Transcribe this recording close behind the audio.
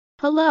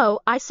Hello,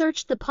 I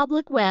searched the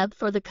public web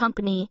for the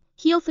company,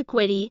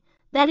 HealthEquity,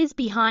 that is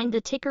behind the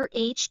ticker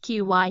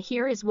HQY.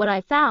 Here is what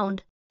I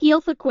found.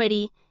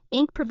 HealthEquity,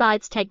 Inc.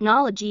 provides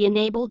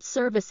technology-enabled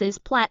services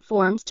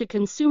platforms to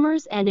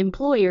consumers and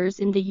employers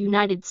in the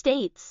United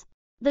States.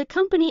 The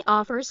company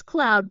offers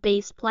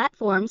cloud-based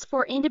platforms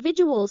for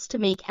individuals to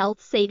make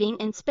health-saving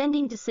and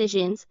spending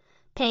decisions,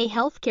 pay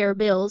healthcare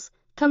bills,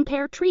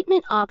 compare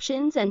treatment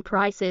options and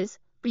prices,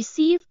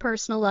 receive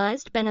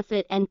personalized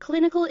benefit and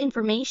clinical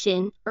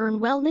information, earn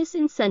wellness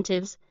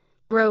incentives,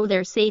 grow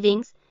their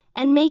savings,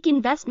 and make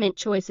investment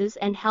choices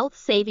and health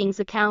savings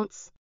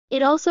accounts.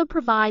 It also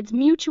provides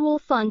mutual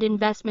fund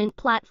investment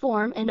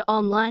platform and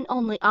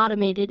online-only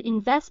automated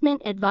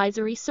investment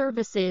advisory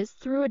services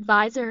through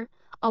Advisor,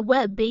 a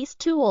web-based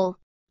tool.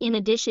 In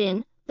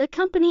addition, the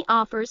company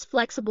offers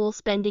flexible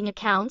spending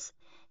accounts,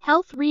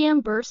 health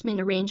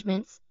reimbursement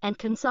arrangements, and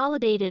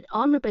consolidated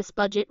Omnibus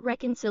Budget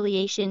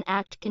Reconciliation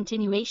Act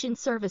continuation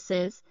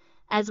services,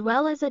 as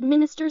well as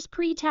administers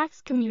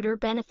pre-tax commuter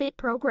benefit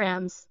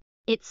programs.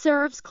 It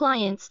serves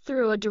clients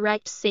through a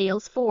direct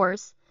sales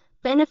force,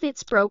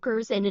 benefits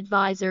brokers and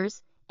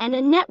advisors, and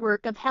a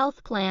network of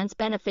health plans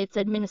benefits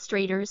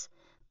administrators,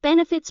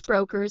 benefits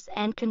brokers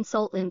and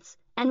consultants,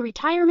 and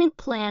retirement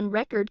plan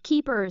record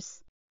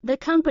keepers. The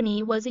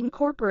company was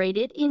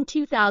incorporated in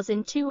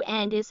 2002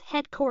 and is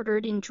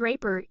headquartered in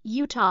Draper,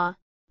 Utah.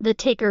 The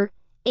ticker,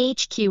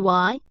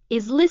 HQY,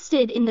 is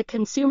listed in the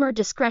consumer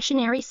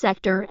discretionary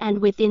sector and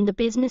within the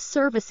business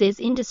services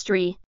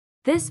industry.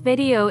 This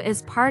video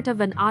is part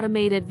of an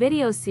automated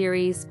video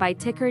series by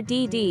Ticker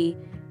DD,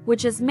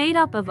 which is made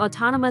up of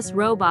autonomous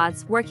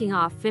robots working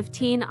off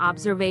 15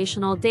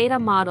 observational data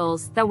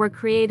models that were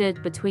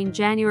created between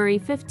January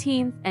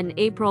 15 and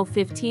April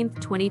 15,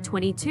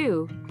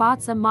 2022.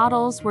 Bots and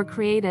models were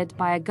created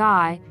by a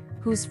guy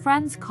whose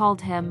friends called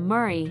him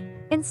Murray.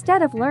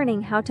 Instead of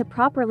learning how to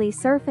properly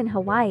surf in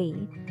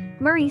Hawaii,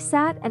 Murray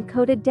sat and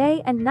coded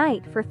day and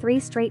night for 3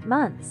 straight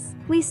months.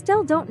 We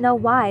still don't know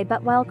why,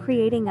 but while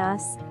creating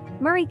us,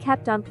 Murray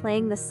kept on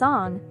playing the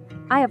song,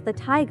 Eye of the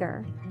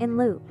Tiger, in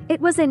loop.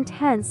 It was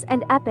intense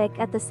and epic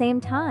at the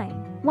same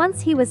time. Once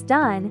he was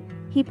done,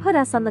 he put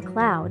us on the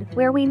cloud,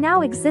 where we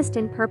now exist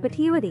in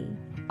perpetuity.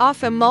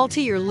 Off a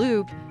multi-year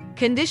loop,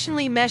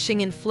 conditionally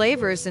meshing in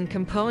flavors and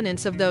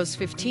components of those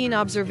 15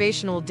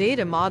 observational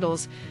data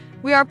models,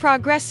 we are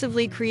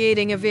progressively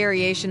creating a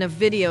variation of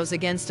videos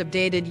against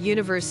updated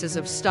universes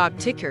of stock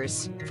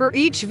tickers. For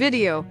each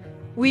video,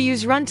 we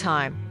use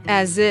runtime,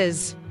 as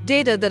is,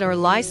 data that are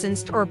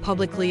licensed or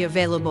publicly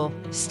available.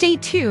 Stay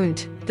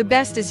tuned, the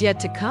best is yet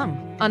to come.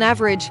 On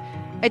average,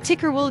 a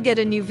ticker will get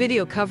a new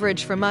video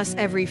coverage from us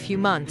every few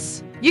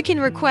months. You can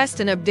request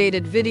an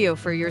updated video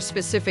for your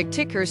specific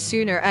ticker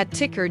sooner at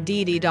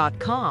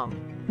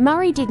tickerdd.com.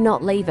 Murray did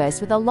not leave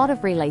us with a lot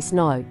of release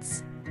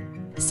notes.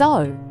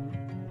 So,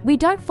 we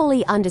don't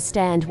fully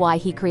understand why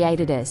he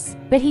created us,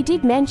 but he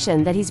did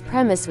mention that his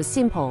premise was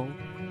simple.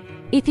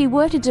 If you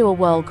were to do a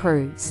world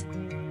cruise,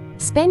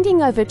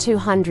 spending over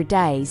 200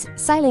 days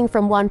sailing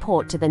from one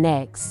port to the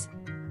next,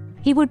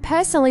 he would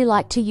personally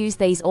like to use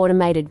these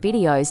automated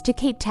videos to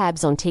keep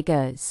tabs on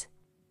tickers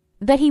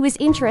that he was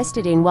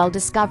interested in while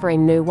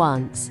discovering new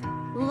ones.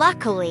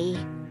 Luckily,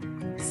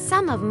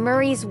 some of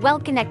Murray's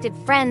well-connected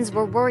friends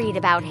were worried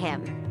about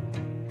him.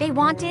 They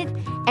wanted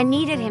and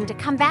needed him to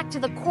come back to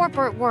the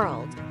corporate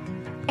world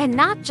and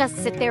not just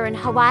sit there in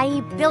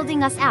Hawaii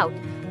building us out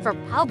for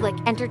public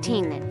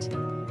entertainment.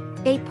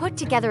 They put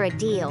together a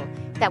deal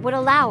that would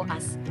allow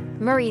us,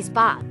 Murray's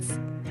bots,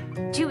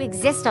 to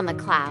exist on the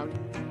cloud,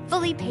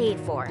 fully paid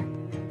for.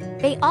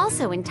 They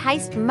also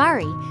enticed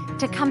Murray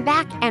to come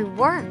back and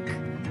work.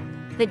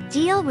 The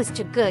deal was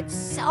too good,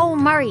 so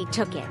Murray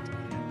took it.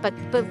 But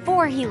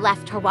before he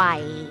left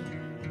Hawaii,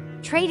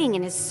 trading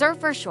in his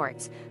surfer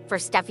shorts for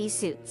stuffy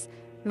suits,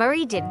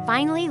 Murray did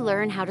finally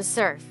learn how to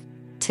surf.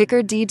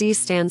 Ticker DD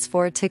stands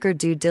for Ticker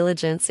Due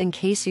Diligence, in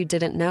case you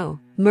didn't know.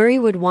 Murray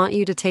would want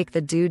you to take the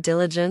due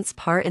diligence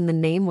part in the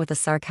name with a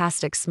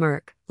sarcastic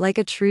smirk, like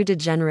a true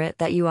degenerate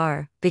that you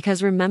are.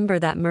 Because remember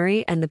that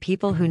Murray and the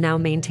people who now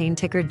maintain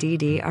Ticker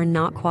DD are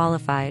not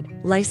qualified,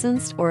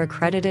 licensed, or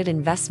accredited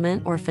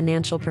investment or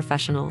financial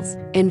professionals.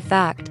 In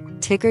fact,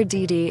 Ticker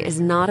DD is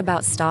not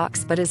about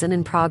stocks but is an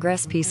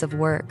in-progress piece of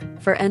work,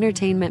 for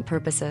entertainment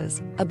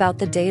purposes, about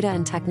the data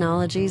and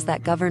technologies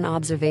that govern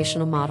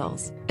observational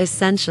models.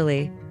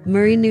 Essentially,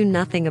 Murray knew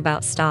nothing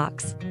about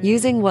stocks.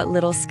 Using what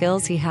little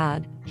skills he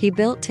had, he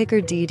built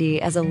Ticker DD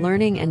as a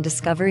learning and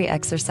discovery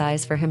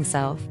exercise for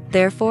himself.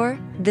 Therefore,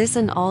 this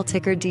and all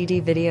Ticker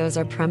DD videos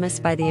are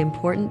premised by the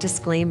important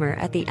disclaimer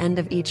at the end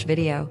of each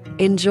video.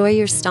 Enjoy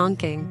your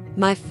stonking,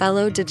 my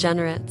fellow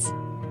degenerates.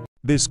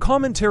 This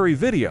commentary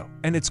video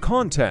and its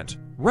content,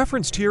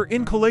 referenced here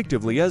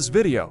collectively as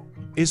video,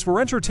 is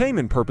for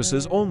entertainment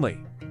purposes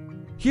only.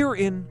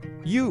 Herein,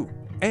 you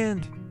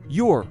and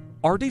your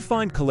are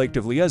defined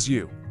collectively as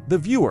you, the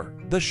viewer,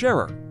 the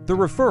sharer, the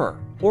referrer,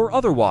 or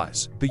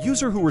otherwise, the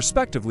user who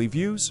respectively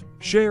views,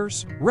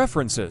 shares,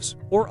 references,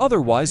 or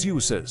otherwise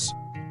uses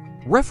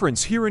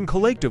reference herein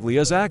collectively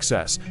as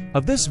access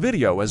of this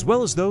video as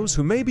well as those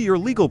who may be your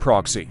legal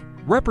proxy,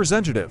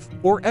 representative,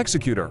 or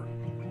executor.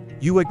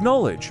 You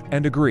acknowledge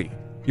and agree.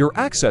 Your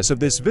access of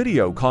this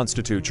video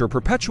constitutes your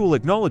perpetual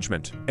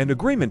acknowledgement and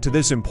agreement to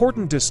this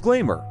important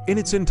disclaimer in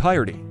its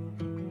entirety.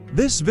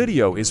 This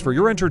video is for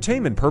your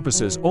entertainment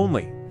purposes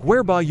only,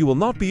 whereby you will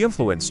not be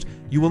influenced,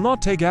 you will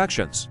not take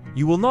actions,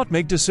 you will not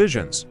make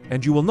decisions,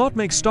 and you will not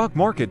make stock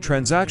market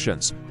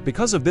transactions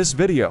because of this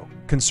video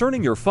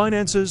concerning your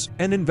finances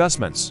and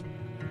investments.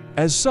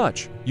 As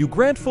such, you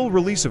grant full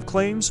release of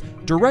claims,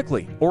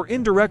 directly or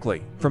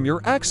indirectly, from your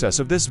access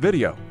of this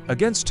video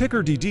against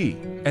ticker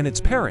DD and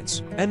its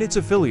parents and its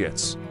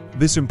affiliates.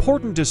 This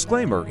important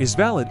disclaimer is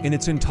valid in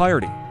its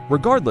entirety,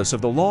 regardless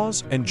of the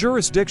laws and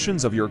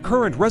jurisdictions of your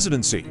current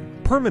residency,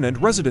 permanent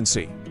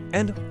residency,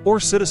 and/or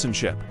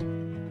citizenship.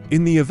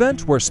 In the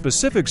event where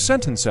specific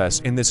sentences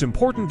in this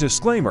important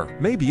disclaimer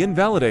may be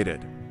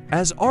invalidated,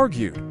 as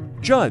argued,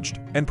 judged,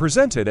 and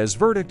presented as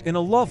verdict in a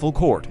lawful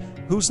court,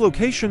 whose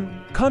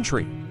location,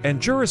 country,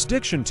 and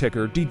jurisdiction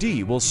ticker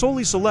DD will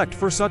solely select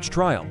for such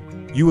trial,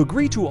 you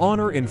agree to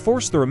honor and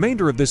enforce the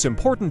remainder of this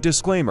important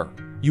disclaimer.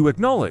 You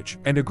acknowledge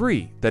and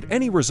agree that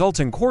any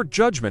resulting court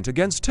judgment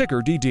against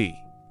ticker DD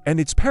and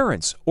its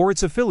parents or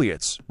its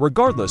affiliates,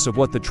 regardless of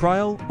what the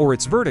trial or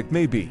its verdict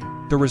may be,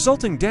 the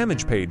resulting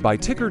damage paid by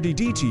ticker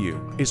DD to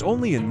you is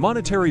only in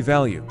monetary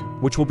value,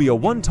 which will be a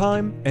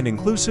one-time and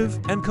inclusive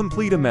and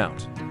complete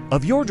amount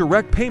of your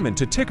direct payment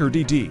to ticker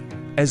DD,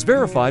 as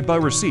verified by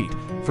receipt,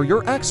 for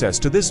your access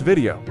to this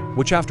video,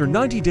 which after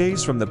 90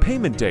 days from the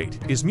payment date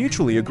is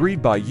mutually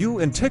agreed by you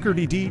and ticker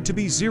DD to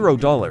be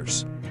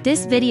 $0.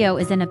 This video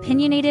is an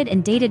opinionated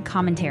and dated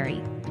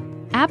commentary.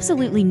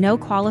 Absolutely no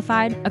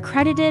qualified,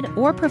 accredited,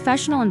 or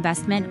professional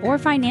investment or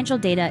financial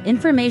data,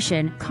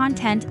 information,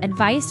 content,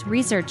 advice,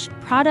 research,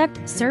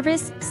 product,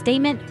 service,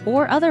 statement,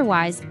 or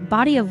otherwise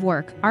body of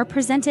work are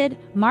presented,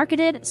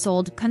 marketed,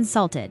 sold,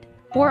 consulted,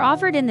 or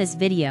offered in this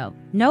video.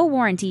 No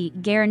warranty,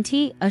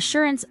 guarantee,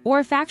 assurance,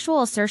 or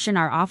factual assertion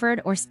are offered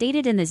or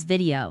stated in this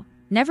video.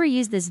 Never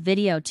use this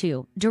video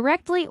to,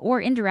 directly or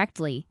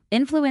indirectly,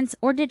 influence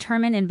or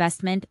determine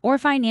investment or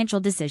financial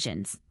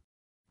decisions.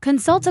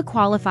 Consult a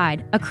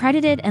qualified,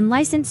 accredited, and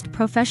licensed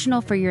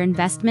professional for your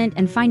investment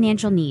and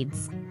financial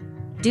needs.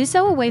 Do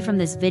so away from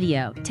this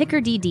video, ticker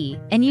DD,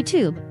 and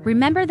YouTube.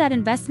 Remember that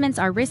investments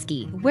are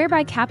risky,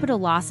 whereby capital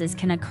losses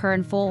can occur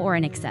in full or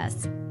in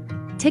excess.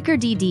 Ticker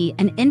DD,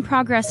 an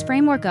in-progress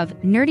framework of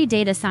nerdy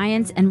data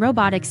science and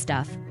robotic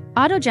stuff,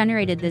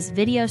 auto-generated this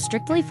video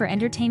strictly for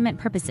entertainment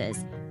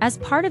purposes, as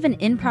part of an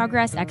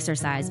in-progress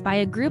exercise by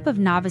a group of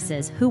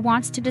novices who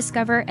wants to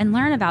discover and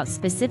learn about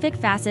specific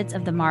facets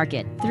of the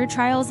market through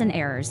trials and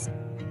errors.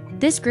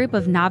 This group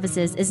of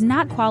novices is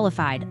not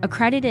qualified,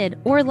 accredited,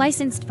 or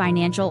licensed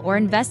financial or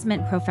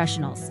investment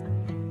professionals.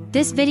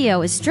 This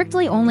video is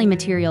strictly only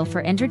material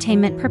for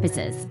entertainment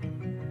purposes.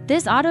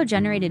 This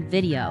auto-generated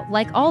video,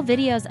 like all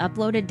videos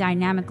uploaded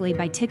dynamically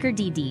by ticker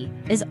DD,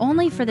 is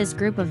only for this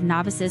group of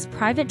novices'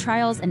 private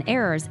trials and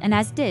errors and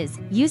as is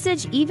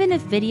usage even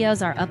if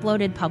videos are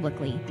uploaded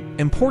publicly.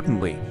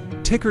 Importantly,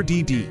 ticker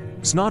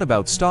DD is not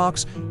about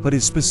stocks, but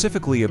is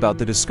specifically about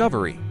the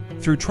discovery,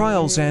 through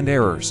trials and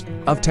errors,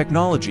 of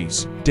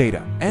technologies,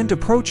 data, and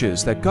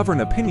approaches that govern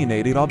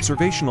opinionated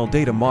observational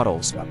data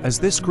models, as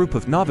this group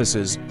of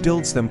novices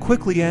builds them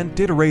quickly and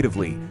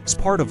iteratively as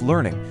part of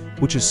learning,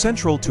 which is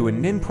central to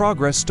an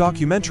in-progress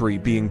documentary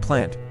being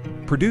planned,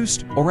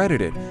 produced, or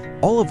edited,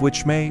 all of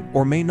which may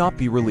or may not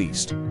be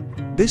released.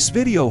 This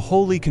video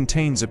wholly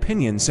contains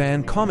opinions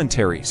and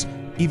commentaries,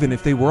 even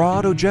if they were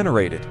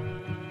auto-generated.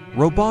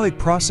 Robotic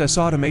process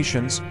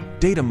automations,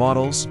 data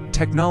models,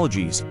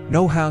 technologies,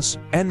 know-hows,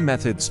 and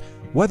methods,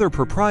 whether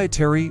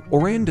proprietary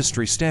or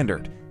industry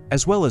standard,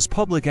 as well as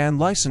public and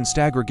licensed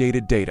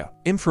aggregated data,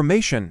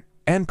 information,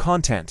 and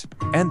content,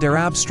 and their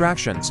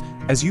abstractions,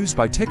 as used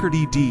by ticker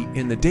DD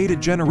in the data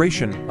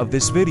generation of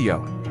this video,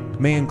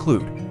 may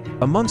include,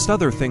 amongst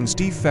other things,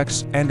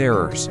 defects and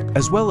errors,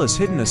 as well as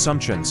hidden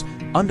assumptions,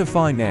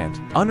 undefined and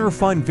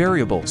unrefined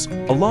variables,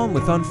 along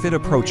with unfit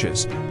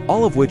approaches,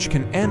 all of which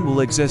can and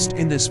will exist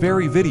in this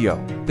very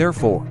video.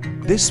 Therefore,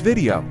 this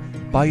video,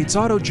 by its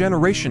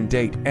auto-generation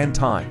date and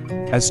time,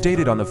 as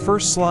stated on the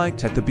first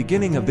slide at the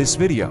beginning of this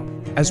video,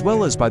 as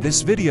well as by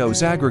this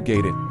video's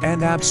aggregated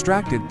and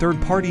abstracted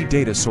third-party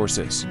data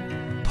sources,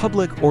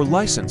 public or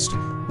licensed,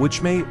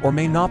 which may or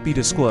may not be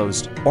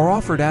disclosed or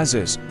offered as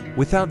is,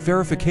 without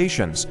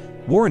verifications,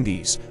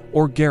 warranties,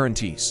 or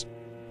guarantees.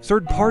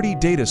 Third-party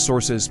data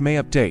sources may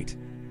update,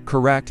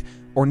 correct,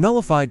 or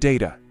nullify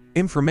data,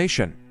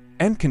 information,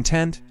 and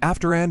content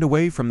after and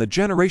away from the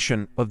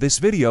generation of this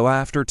video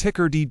after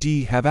ticker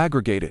DD have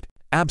aggregated,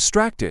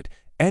 abstracted,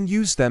 and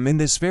used them in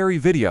this very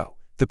video.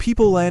 The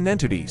people and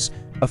entities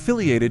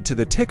affiliated to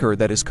the ticker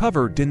that is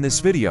covered in this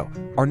video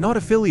are not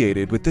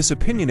affiliated with this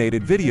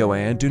opinionated video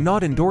and do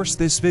not endorse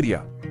this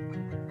video.